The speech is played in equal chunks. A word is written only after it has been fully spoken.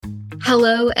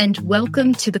Hello and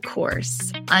welcome to the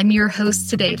course. I'm your host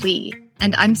today, Lee,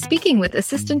 and I'm speaking with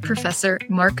Assistant Professor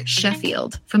Mark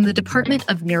Sheffield from the Department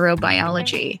of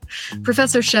Neurobiology.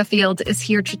 Professor Sheffield is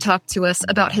here to talk to us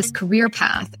about his career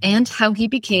path and how he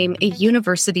became a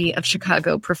University of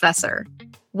Chicago professor.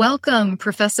 Welcome,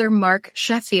 Professor Mark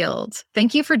Sheffield.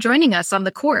 Thank you for joining us on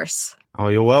the course. Oh,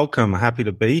 you're welcome. Happy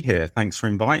to be here. Thanks for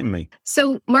inviting me.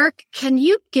 So, Mark, can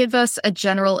you give us a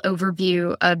general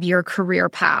overview of your career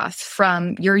path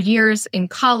from your years in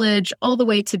college all the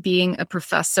way to being a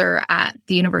professor at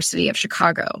the University of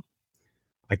Chicago?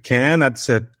 I can. That's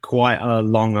quite a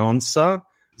long answer.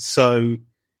 So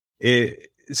it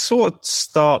sort of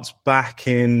starts back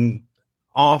in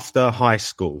after high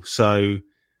school. So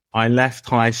I left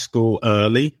high school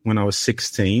early when I was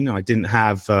 16. I didn't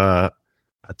have a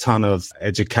ton of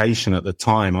education at the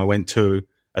time. I went to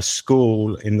a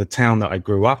school in the town that I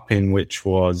grew up in, which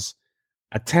was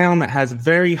a town that has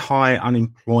very high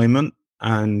unemployment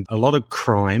and a lot of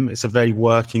crime. It's a very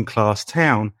working class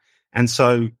town. And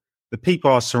so the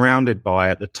people I was surrounded by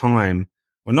at the time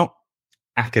were not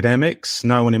academics.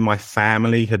 No one in my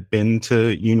family had been to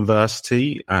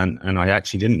university, and I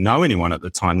actually didn't know anyone at the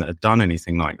time that had done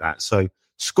anything like that. So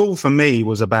school for me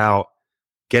was about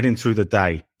getting through the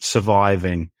day,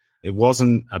 surviving. It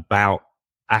wasn't about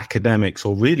academics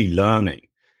or really learning.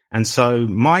 And so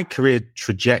my career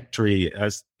trajectory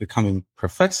as becoming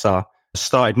professor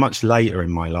started much later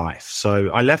in my life. So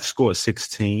I left school at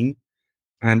 16.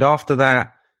 And after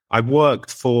that, I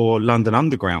worked for London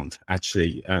Underground,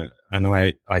 actually, and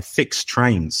I fixed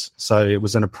trains. So it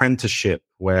was an apprenticeship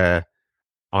where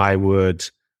I would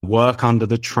work under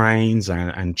the trains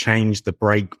and change the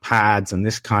brake pads and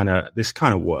this kind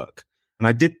of work. And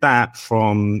I did that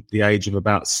from the age of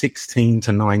about 16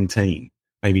 to 19,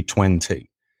 maybe 20.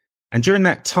 And during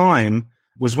that time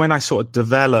was when I sort of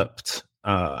developed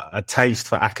a taste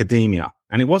for academia.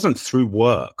 And it wasn't through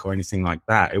work or anything like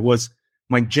that. It was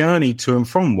my journey to and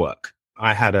from work.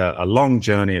 I had a long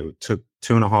journey. It took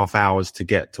 2.5 hours to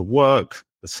get to work,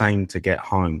 the same to get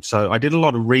home. So I did a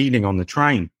lot of reading on the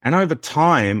train. And over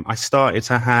time, I started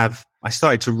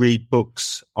to read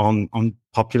books on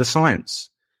popular science.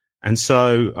 And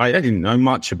so I didn't know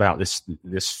much about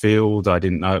this field. I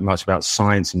didn't know much about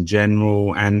science in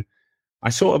general. And I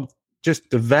sort of just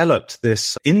developed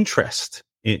this interest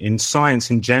in science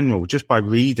in general just by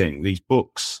reading these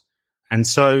books. And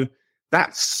so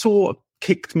that sort of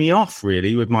kicked me off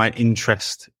really with my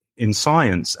interest in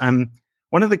science. And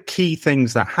one of the key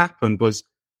things that happened was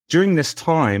during this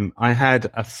time, I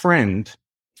had a friend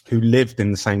who lived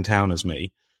in the same town as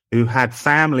me, who had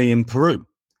family in Peru.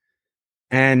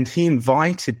 And he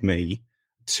invited me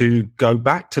to go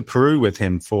back to Peru with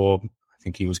him for, I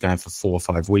think he was going for 4 or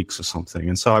 5 weeks or something.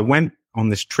 And so I went on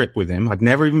this trip with him. I'd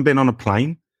never even been on a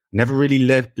plane, never really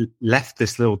left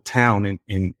this little town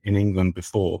in England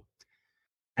before.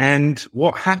 And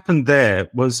what happened there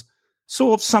was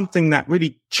sort of something that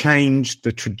really changed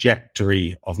the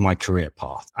trajectory of my career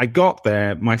path. I got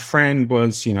there, my friend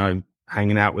was,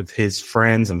 hanging out with his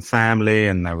friends and family,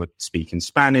 and they were speaking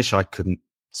Spanish. I couldn't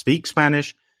speak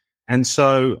Spanish. And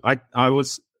so I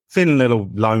was feeling a little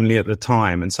lonely at the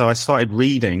time. And so I started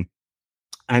reading,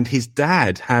 and his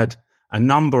dad had a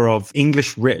number of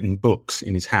English written books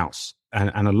in his house.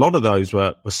 And a lot of those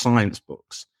were science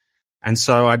books. And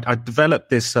so I developed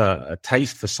this a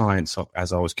taste for science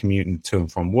as I was commuting to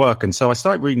and from work. And so I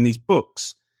started reading these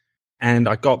books, and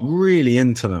I got really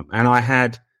into them. And I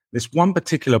had this one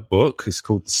particular book. It's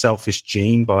called The Selfish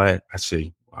Gene by,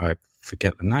 actually, I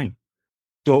forget the name.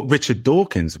 Richard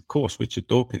Dawkins, of course, Richard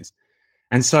Dawkins.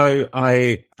 And so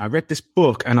I read this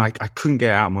book, and I couldn't get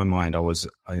it out of my mind. I was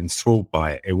enthralled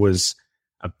by it. It was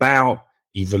about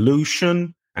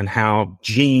evolution and how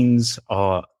genes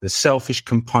are the selfish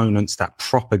components that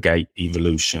propagate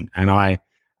evolution. And I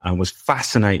was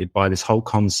fascinated by this whole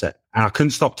concept, and I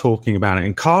couldn't stop talking about it.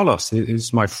 And Carlos,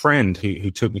 who's my friend who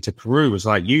took me to Peru, was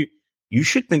like, you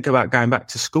should think about going back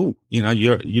to school.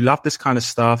 You love this kind of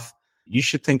stuff. You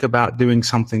should think about doing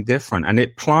something different. And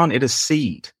it planted a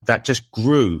seed that just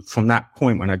grew from that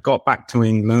point. When I got back to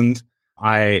England,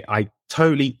 I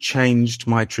totally changed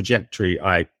my trajectory.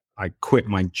 I quit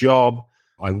my job.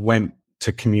 I went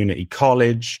to community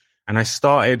college, and I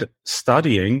started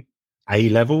studying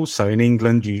A-levels. So in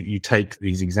England, you take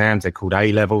these exams. They're called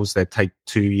A-levels. They take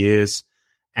 2 years.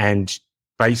 And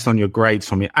based on your grades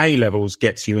from your A-levels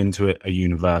gets you into a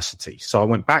university. So I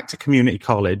went back to community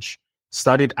college,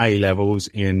 studied A-levels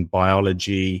in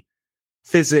biology,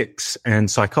 physics, and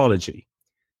psychology.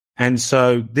 And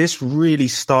so this really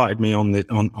started me on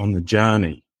the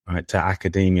journey, right, to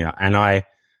academia. And I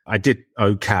I did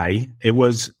okay. It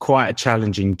was quite a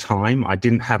challenging time. I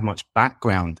didn't have much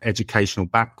educational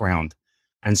background.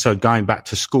 And so going back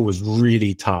to school was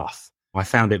really tough. I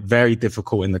found it very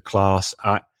difficult in the class.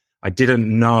 I didn't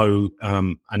know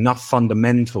enough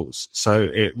fundamentals. So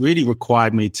it really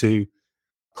required me to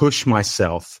push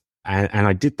myself. And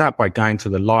I did that by going to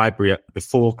the library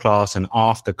before class and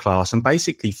after class and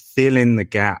basically fill in the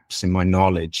gaps in my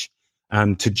knowledge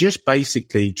to just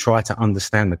basically try to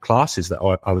understand the classes that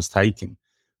I was taking.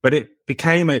 But it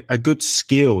became a good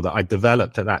skill that I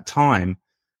developed at that time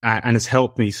and has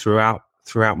helped me throughout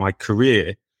my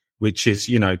career, which is,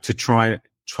 to try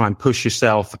and push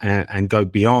yourself and go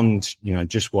beyond,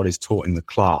 just what is taught in the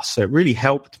class. So it really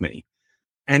helped me.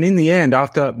 And in the end,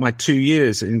 after my 2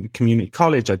 years in community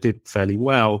college, I did fairly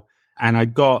well. And I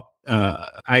got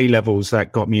A-levels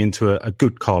that got me into a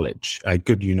good college, a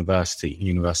good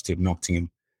University of Nottingham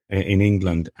in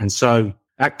England. And so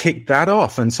that kicked that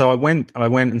off. And so I went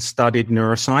and studied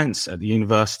neuroscience at the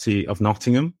University of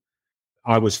Nottingham.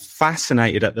 I was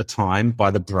fascinated at the time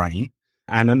by the brain.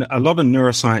 And a lot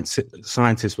of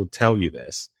scientists will tell you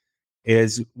this,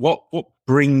 is what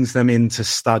brings them into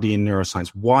studying neuroscience?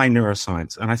 Why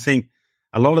neuroscience? And I think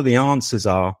a lot of the answers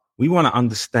are, we want to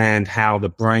understand how the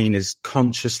brain is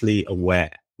consciously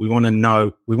aware. We want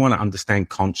to understand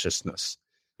consciousness.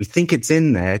 We think it's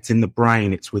in there, it's in the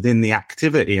brain, it's within the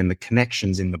activity and the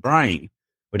connections in the brain.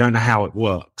 We don't know how it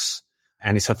works.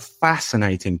 And it's a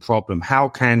fascinating problem. How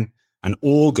can an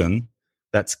organ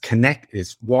that's connected,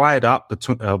 is wired up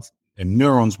of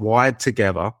neurons wired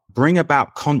together, bring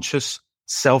about conscious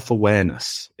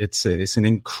self-awareness? It's an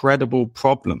incredible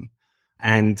problem,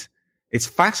 and it's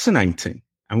fascinating.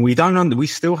 And we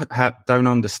still don't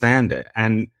understand it.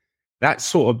 And that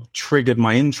sort of triggered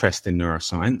my interest in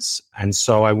neuroscience. And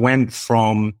so I went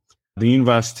from the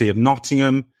University of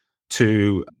Nottingham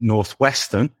to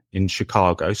Northwestern in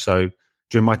Chicago. So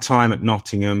during my time at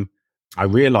Nottingham, I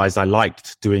realized I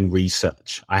liked doing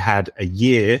research. I had a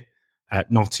year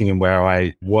at Nottingham where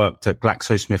I worked at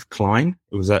GlaxoSmithKline.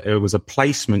 It was a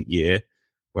placement year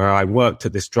where I worked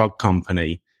at this drug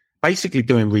company, basically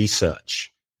doing research.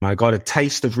 I got a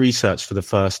taste of research for the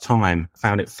first time,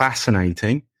 found it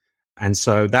fascinating. And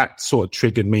so that sort of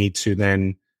triggered me to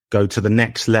then go to the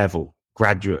next level,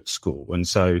 graduate school. And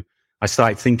so I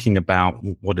started thinking about,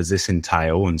 what does this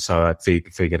entail? And so I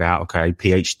figured out, okay,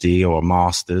 PhD or a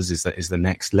master's is the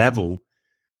next level.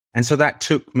 And so that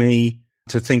took me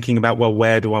to thinking about, well,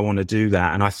 where do I want to do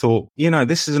that? And I thought,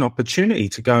 this is an opportunity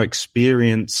to go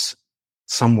experience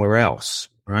somewhere else,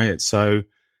 right? So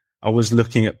I was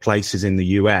looking at places in the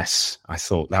US. I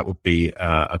thought that would be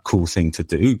a cool thing to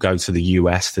do, go to the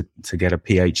US to get a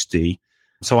PhD.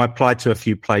 So I applied to a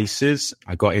few places.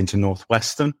 I got into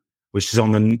Northwestern, which is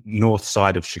on the north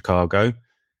side of Chicago.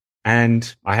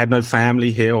 And I had no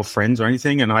family here or friends or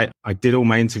anything. And I did all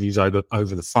my interviews over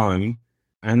the phone.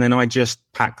 And then I just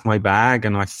packed my bag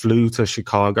and I flew to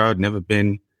Chicago. I'd never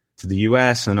been to the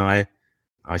US. And I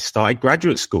started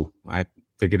graduate school. I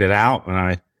figured it out and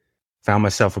I found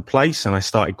myself a place, and I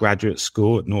started graduate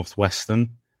school at Northwestern,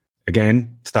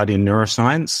 again, studying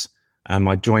neuroscience.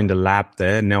 I joined a lab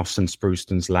there, Nelson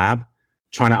Spruceton's lab,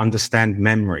 trying to understand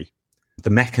memory, the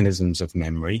mechanisms of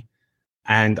memory.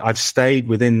 And I've stayed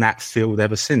within that field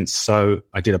ever since. So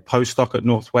I did a postdoc at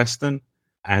Northwestern,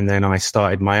 and then I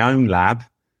started my own lab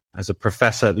as a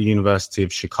professor at the University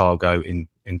of Chicago in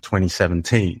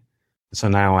 2017. So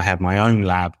now I have my own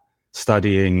lab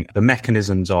studying the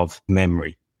mechanisms of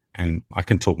memory. And I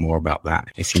can talk more about that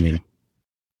if you need.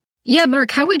 Yeah,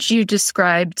 Mark, how would you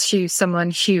describe to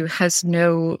someone who has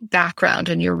no background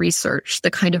in your research, the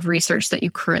kind of research that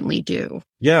you currently do?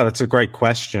 Yeah, that's a great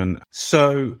question.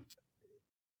 So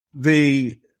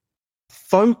the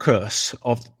focus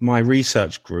of my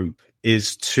research group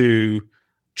is to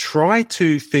try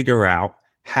to figure out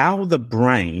how the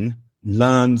brain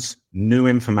learns new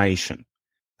information.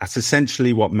 That's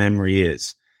essentially what memory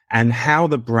is. And how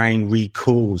the brain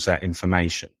recalls that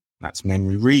information. That's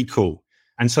memory recall.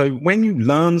 And so when you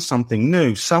learn something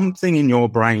new, something in your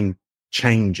brain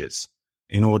changes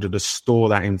in order to store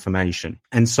that information.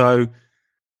 And so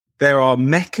there are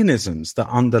mechanisms that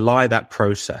underlie that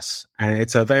process. And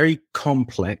it's a very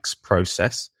complex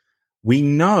process. We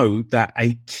know that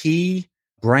a key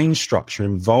brain structure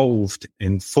involved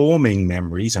in forming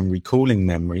memories and recalling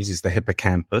memories is the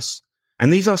hippocampus.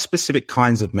 And these are specific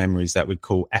kinds of memories that we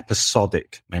call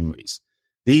episodic memories.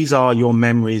 These are your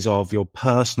memories of your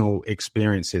personal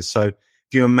experiences. So if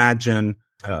you imagine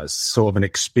sort of an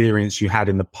experience you had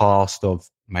in the past of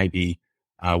maybe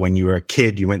when you were a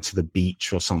kid, you went to the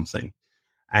beach or something,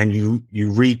 and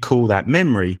you recall that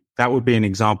memory, that would be an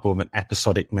example of an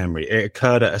episodic memory. It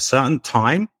occurred at a certain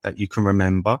time that you can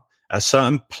remember, a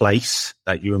certain place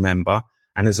that you remember,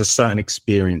 and there's a certain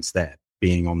experience there,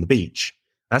 being on the beach.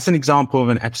 That's an example of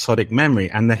an episodic memory,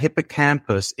 and the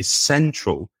hippocampus is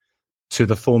central to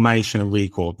the formation and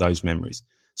recall of those memories.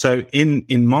 So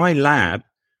in my lab,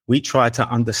 we try to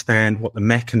understand what the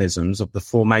mechanisms of the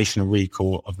formation and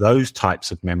recall of those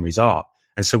types of memories are.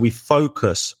 And so we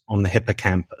focus on the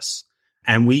hippocampus,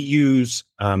 and we use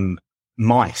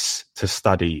mice to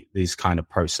study these kind of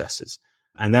processes.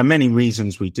 And there are many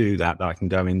reasons we do that I can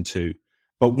go into.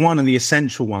 But one of the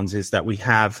essential ones is that we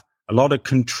have a lot of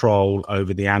control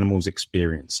over the animal's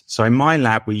experience. So in my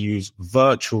lab, we use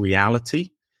virtual reality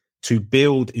to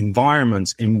build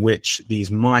environments in which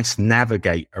these mice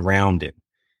navigate around in.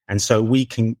 And so we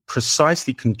can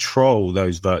precisely control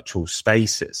those virtual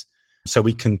spaces. So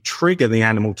we can trigger the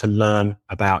animal to learn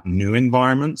about new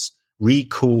environments,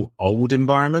 recall old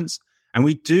environments. And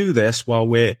we do this while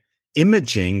we're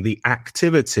imaging the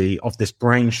activity of this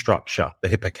brain structure, the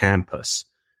hippocampus.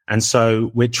 And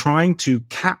so we're trying to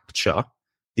capture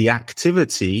the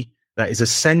activity that is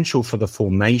essential for the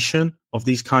formation of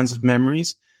these kinds of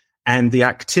memories and the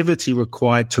activity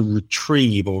required to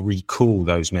retrieve or recall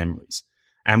those memories.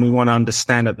 And we want to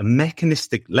understand at the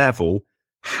mechanistic level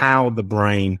how the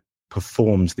brain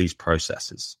performs these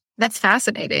processes. That's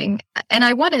fascinating. And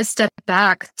I want to step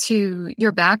back to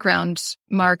your background,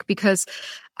 Mark, because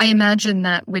I imagine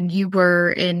that when you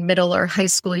were in middle or high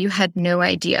school, you had no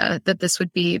idea that this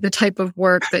would be the type of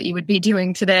work that you would be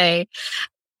doing today.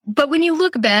 But when you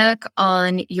look back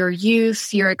on your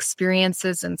youth, your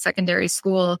experiences in secondary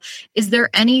school, is there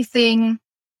any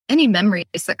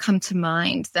memories that come to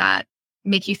mind that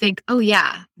make you think, oh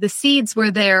yeah, the seeds were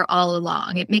there all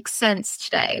along. It makes sense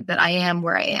today that I am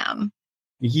where I am?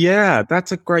 Yeah,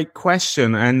 that's a great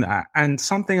question, and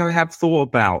something I have thought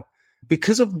about.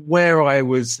 Because of where I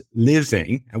was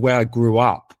living and where I grew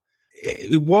up,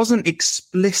 it wasn't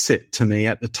explicit to me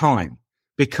at the time,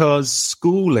 because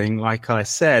schooling, like I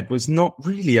said, was not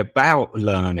really about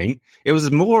learning. It was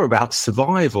more about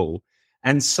survival.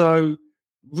 And so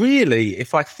really,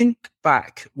 if I think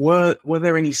back, were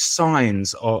there any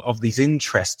signs of these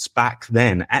interests back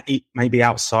then, maybe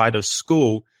outside of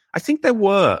school? I think there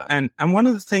were. And one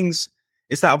of the things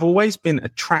is that I've always been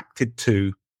attracted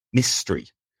to mystery.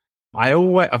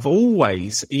 I've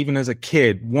always, even as a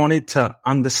kid, wanted to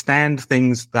understand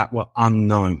things that were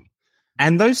unknown.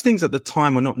 And those things at the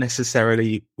time were not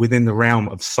necessarily within the realm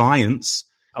of science.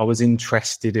 I was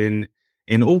interested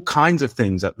in all kinds of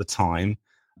things at the time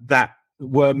that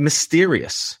were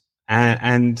mysterious.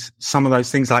 And some of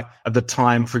those things, like at the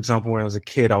time, for example, when I was a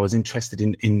kid, I was interested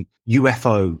in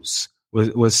UFOs,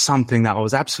 was something that I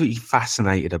was absolutely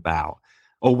fascinated about.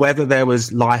 Or whether there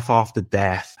was life after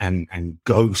death and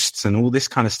ghosts and all this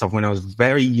kind of stuff. When I was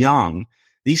very young,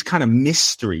 these kind of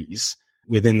mysteries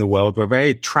within the world were very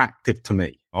attractive to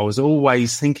me. I was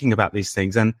always thinking about these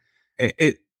things. And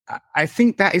I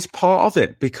think that is part of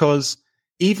it, because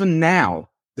even now,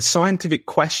 the scientific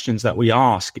questions that we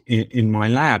ask in my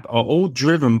lab are all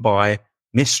driven by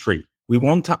mystery. We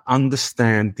want to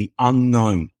understand the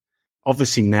unknown.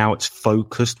 Obviously, now it's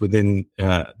focused within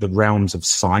the realms of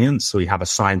science. So we have a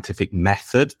scientific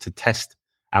method to test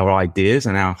our ideas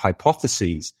and our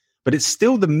hypotheses. But it's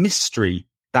still the mystery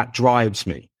that drives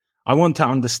me. I want to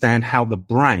understand how the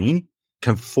brain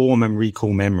can form and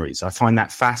recall memories. I find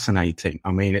that fascinating. I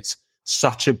mean, it's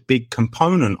such a big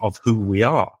component of who we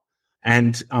are.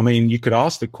 And I mean, you could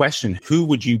ask the question, who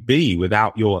would you be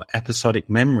without your episodic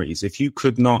memories? If you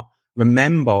could not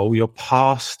remember all your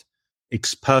past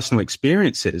personal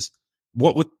experiences,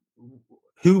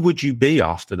 who would you be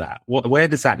after that? Where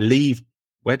does that leave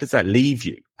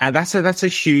you? And that's a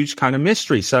huge kind of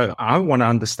mystery. So I want to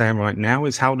understand right now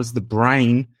is, how does the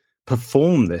brain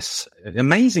perform this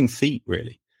amazing feat,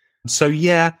 really? So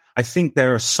yeah, I think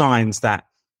there are signs that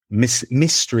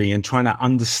mystery and trying to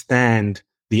understand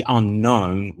the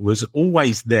unknown was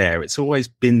always there. It's always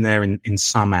been there in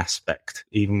some aspect,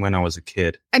 even when I was a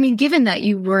kid. I mean, given that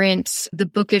you weren't the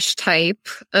bookish type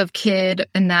of kid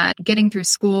and that getting through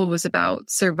school was about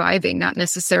surviving, not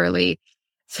necessarily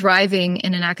thriving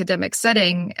in an academic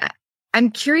setting, I'm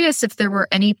curious if there were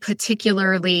any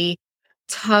particularly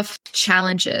tough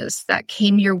challenges that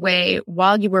came your way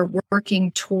while you were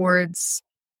working towards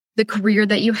the career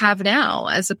that you have now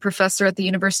as a professor at the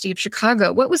University of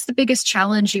Chicago. What was the biggest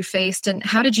challenge you faced, and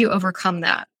how did you overcome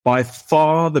that? By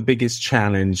far, the biggest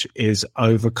challenge is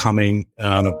overcoming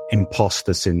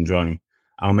imposter syndrome.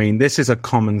 I mean, this is a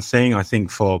common thing, I think,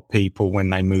 for people when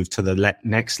they move to the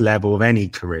next level of any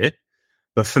career.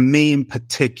 But for me in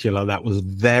particular, that was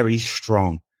very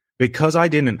strong, because I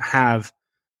didn't have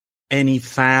any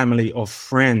family or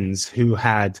friends who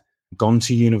had gone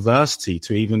to university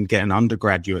to even get an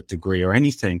undergraduate degree or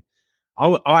anything.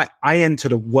 I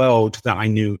entered a world that I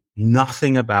knew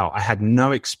nothing about. I had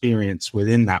no experience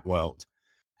within that world.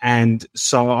 And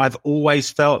so I've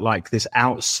always felt like this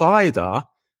outsider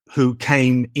who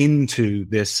came into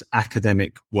this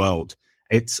academic world.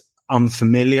 It's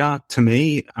unfamiliar to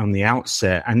me on the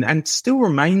outset and still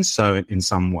remains so in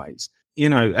some ways. You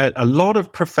know, a lot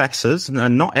of professors,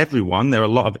 and not everyone, there are a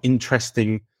lot of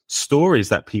interesting stories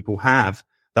that people have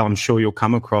that I'm sure you'll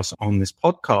come across on this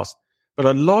podcast. But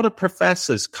a lot of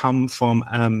professors come from,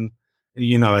 a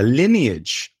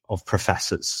lineage of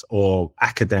professors or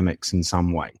academics in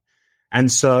some way.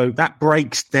 And so that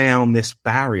breaks down this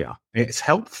barrier. It's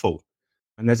helpful.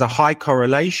 And there's a high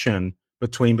correlation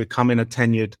between becoming a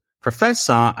tenured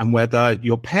professor and whether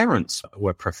your parents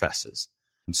were professors.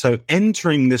 So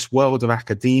entering this world of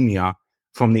academia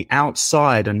from the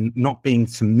outside and not being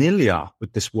familiar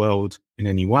with this world in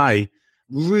any way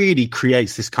really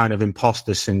creates this kind of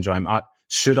imposter syndrome.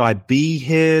 Should I be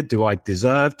here? Do I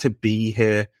deserve to be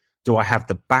here? Do I have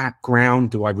the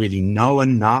background? Do I really know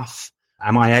enough?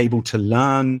 Am I able to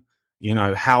learn,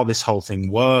 how this whole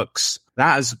thing works?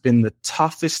 That has been the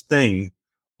toughest thing.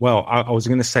 Well, I was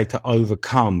going to say to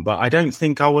overcome, but I don't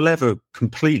think I will ever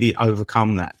completely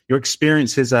overcome that. Your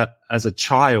experiences as a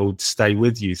child stay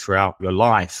with you throughout your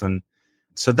life. And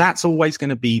so that's always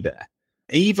going to be there.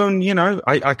 Even,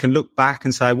 I can look back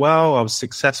and say, well, I was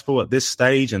successful at this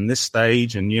stage, and,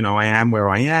 I am where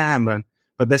I am.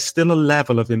 But there's still a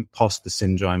level of imposter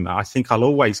syndrome that I think I'll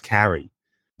always carry.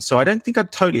 So I don't think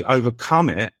I'd totally overcome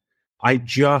it. I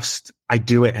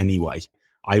do it anyway.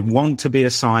 I want to be a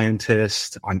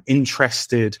scientist. I'm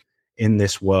interested in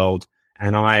this world,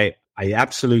 and I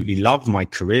absolutely love my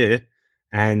career.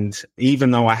 And even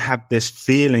though I have this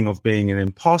feeling of being an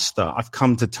imposter, I've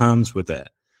come to terms with it.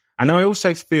 And I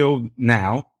also feel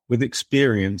now with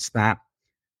experience that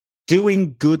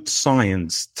doing good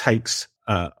science takes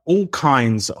all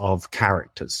kinds of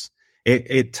characters.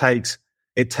 It takes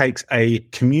a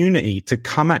community to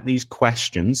come at these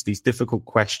questions, these difficult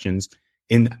questions,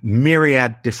 in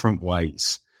myriad different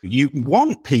ways. You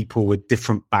want people with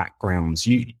different backgrounds.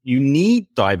 You need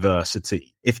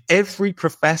diversity. If every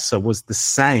professor was the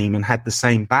same and had the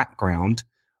same background,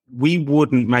 we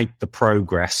wouldn't make the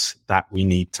progress that we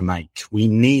need to make. We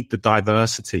need the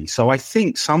diversity. So I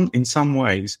think in some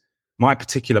ways, my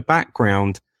particular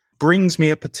background brings me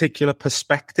a particular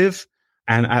perspective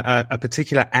and a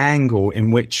particular angle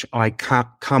in which I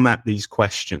come at these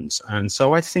questions. And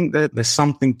so I think that there's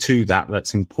something to that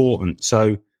that's important.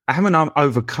 So I haven't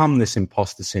overcome this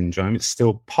imposter syndrome. It's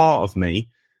still part of me,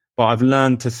 but I've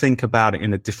learned to think about it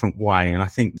in a different way. And I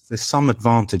think there's some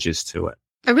advantages to it.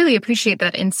 I really appreciate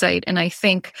that insight. And I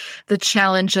think the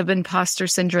challenge of imposter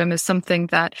syndrome is something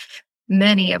that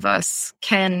many of us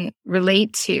can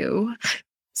relate to.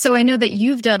 So I know that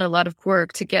you've done a lot of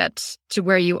work to get to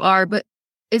where you are, but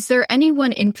is there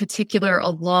anyone in particular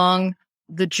along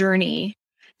the journey?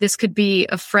 This could be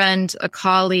a friend, a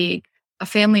colleague, a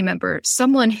family member,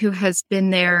 someone who has been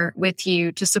there with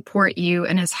you to support you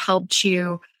and has helped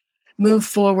you move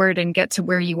forward and get to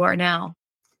where you are now?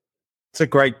 It's a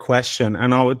great question.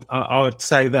 And I would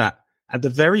say that at the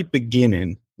very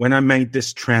beginning, when I made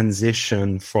this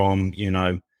transition from,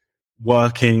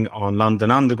 working on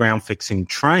London Underground, fixing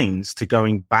trains, to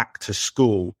going back to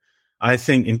school, I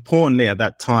think importantly at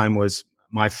that time was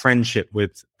my friendship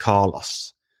with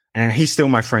Carlos. And he's still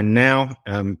my friend now.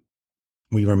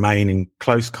 We remain in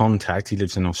close contact. He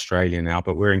lives in Australia now,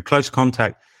 but we're in close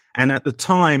contact. And at the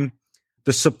time,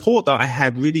 the support that I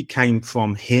had really came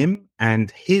from him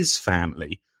and his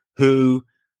family, who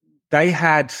they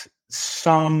had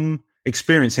some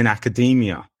experience in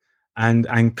academia.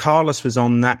 And Carlos was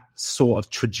on that sort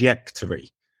of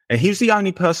trajectory. And he was the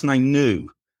only person I knew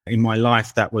in my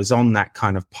life that was on that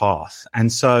kind of path.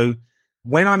 And so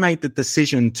when I made the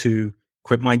decision to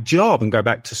quit my job and go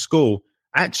back to school,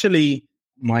 actually,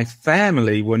 my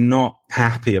family were not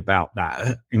happy about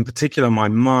that. In particular, my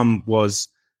mum was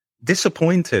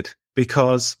disappointed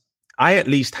because I at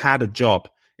least had a job.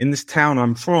 In this town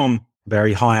I'm from,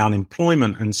 very high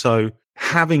unemployment. And so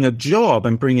having a job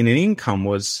and bringing in income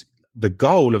was the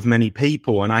goal of many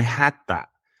people. And I had that.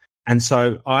 And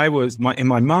so in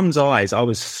my mum's eyes, I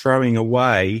was throwing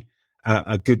away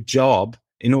a good job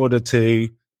in order to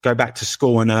go back to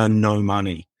school and earn no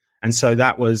money. And so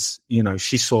that was,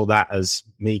 she saw that as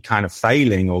me kind of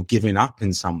failing or giving up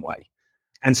in some way.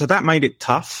 And so that made it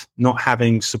tough, not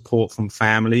having support from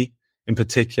family in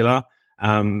particular.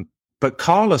 But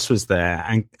Carlos was there,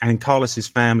 and Carlos's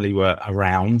family were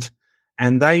around,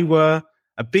 and they were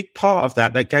a big part of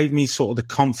that gave me sort of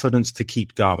the confidence to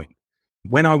keep going.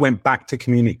 When I went back to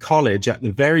community college at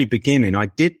the very beginning, I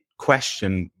did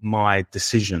question my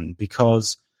decision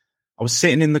because I was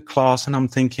sitting in the class and I'm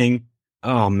thinking,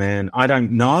 oh man, I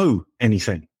don't know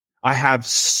anything. I have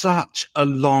such a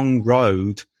long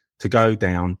road to go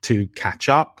down to catch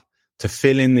up, to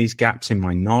fill in these gaps in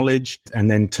my knowledge,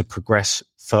 and then to progress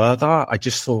further. I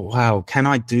just thought, wow, can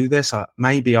I do this?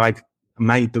 Maybe I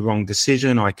made the wrong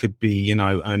decision. I could be,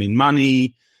 earning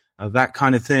money, that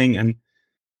kind of thing. And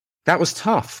that was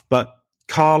tough. But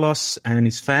Carlos and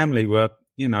his family were,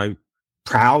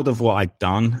 proud of what I'd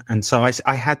done. And so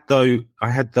I had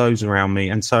those around me.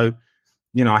 And so,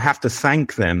 I have to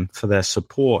thank them for their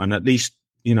support and at least,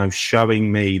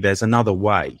 showing me there's another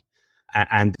way.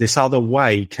 And this other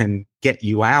way can get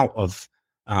you out of,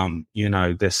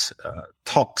 this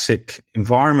toxic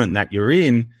environment that you're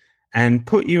in and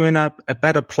put you in a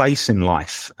better place in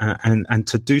life and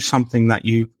to do something that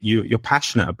you're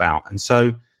passionate about. And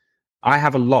so I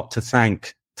have a lot to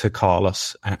thank to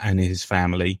Carlos and his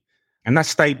family. And that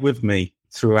stayed with me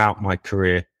throughout my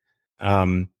career.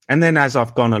 And then as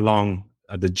I've gone along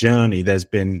the journey, there's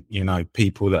been,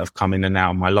 people that have come in and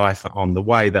out of my life on the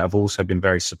way that have also been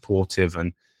very supportive.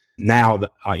 And now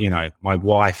that, my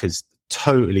wife is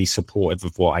totally supportive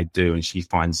of what I do, and she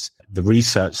finds the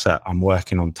research that I'm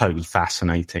working on totally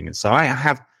fascinating. And so I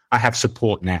have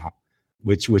support now,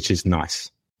 which is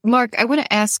nice. Mark, I want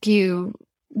to ask you,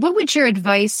 what would your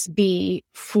advice be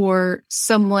for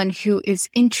someone who is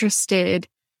interested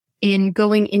in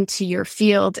going into your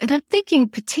field? And I'm thinking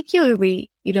particularly,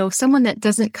 someone that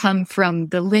doesn't come from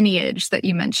the lineage that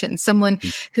you mentioned, someone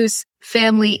whose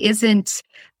family isn't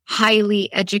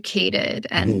highly educated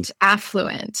and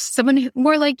affluent, someone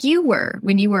more like you were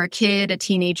when you were a kid, a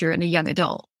teenager, and a young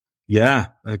adult. Yeah,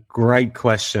 a great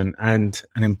question and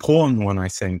an important one, I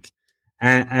think.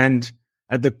 And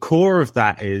at the core of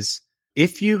that is,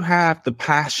 if you have the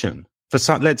passion for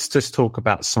something, let's just talk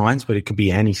about science, but it could be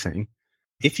anything.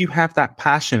 If you have that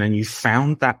passion and you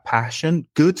found that passion,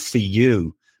 good for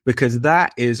you, because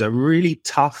that is a really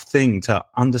tough thing to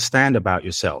understand about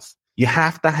yourself. You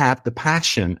have to have the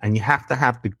passion and you have to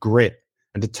have the grit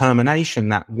and determination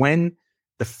that when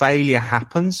the failure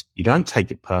happens, you don't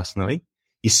take it personally.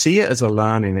 You see it as a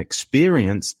learning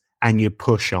experience and you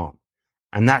push on.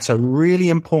 And that's a really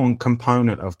important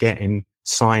component of getting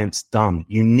science done.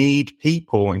 You need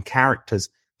people and characters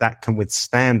that can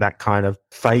withstand that kind of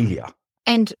failure.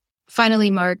 And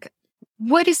finally, Mark,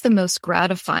 what is the most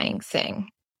gratifying thing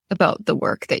about the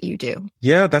work that you do?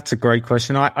 Yeah, that's a great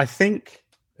question. I think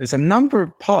there's a number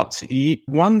of parts.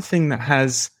 One thing that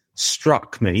has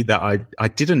struck me that I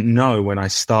didn't know when I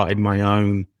started my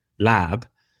own lab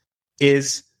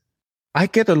is I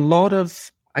get a lot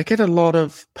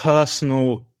of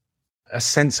personal, a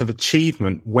sense of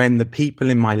achievement when the people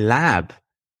in my lab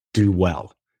do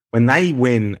well, when they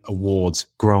win awards,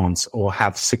 grants, or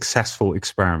have successful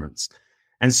experiments.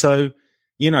 And so,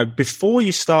 before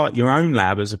you start your own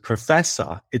lab as a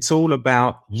professor, it's all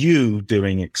about you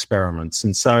doing experiments.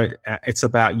 And so it's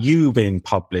about you being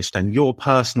published and your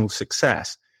personal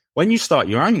success. When you start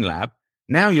your own lab,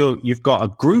 now you've got a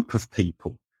group of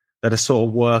people that are sort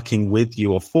of working with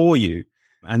you or for you.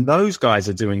 And those guys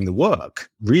are doing the work,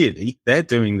 really. They're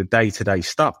doing the day-to-day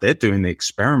stuff. They're doing the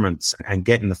experiments and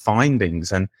getting the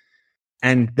findings.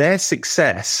 And their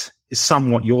success is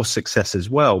somewhat your success as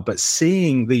well. But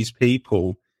seeing these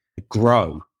people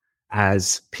grow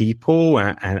as people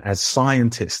and as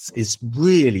scientists is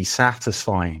really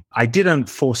satisfying. I didn't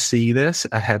foresee this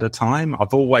ahead of time.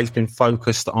 I've always been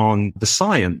focused on the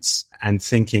science and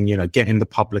thinking, getting the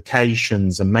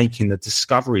publications and making the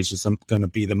discoveries was going to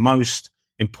be the most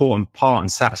important part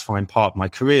and satisfying part of my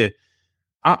career.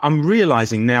 I'm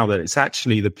realizing now that it's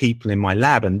actually the people in my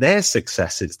lab and their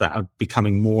successes that are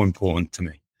becoming more important to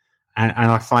me. And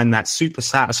I find that super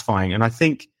satisfying. And I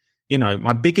think,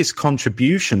 my biggest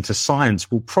contribution to science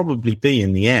will probably be,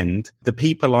 in the end, the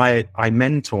people I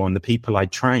mentor and the people I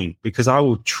train, because I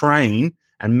will train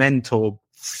and mentor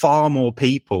far more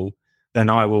people than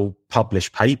I will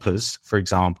publish papers, for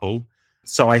example.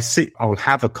 So I'll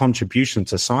have a contribution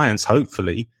to science,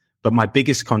 hopefully, but my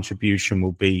biggest contribution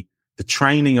will be the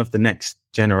training of the next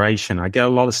generation. I get a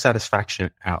lot of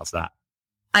satisfaction out of that.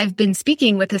 I've been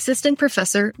speaking with Assistant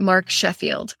Professor Mark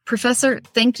Sheffield. Professor,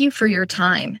 thank you for your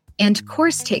time. And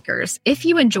course takers, if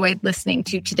you enjoyed listening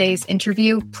to today's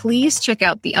interview, please check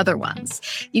out the other ones.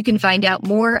 You can find out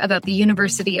more about the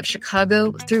University of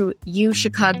Chicago through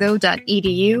uchicago.edu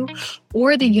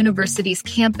or the university's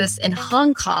campus in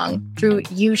Hong Kong through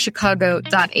uchicago.hk.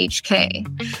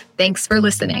 Thanks for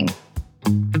listening.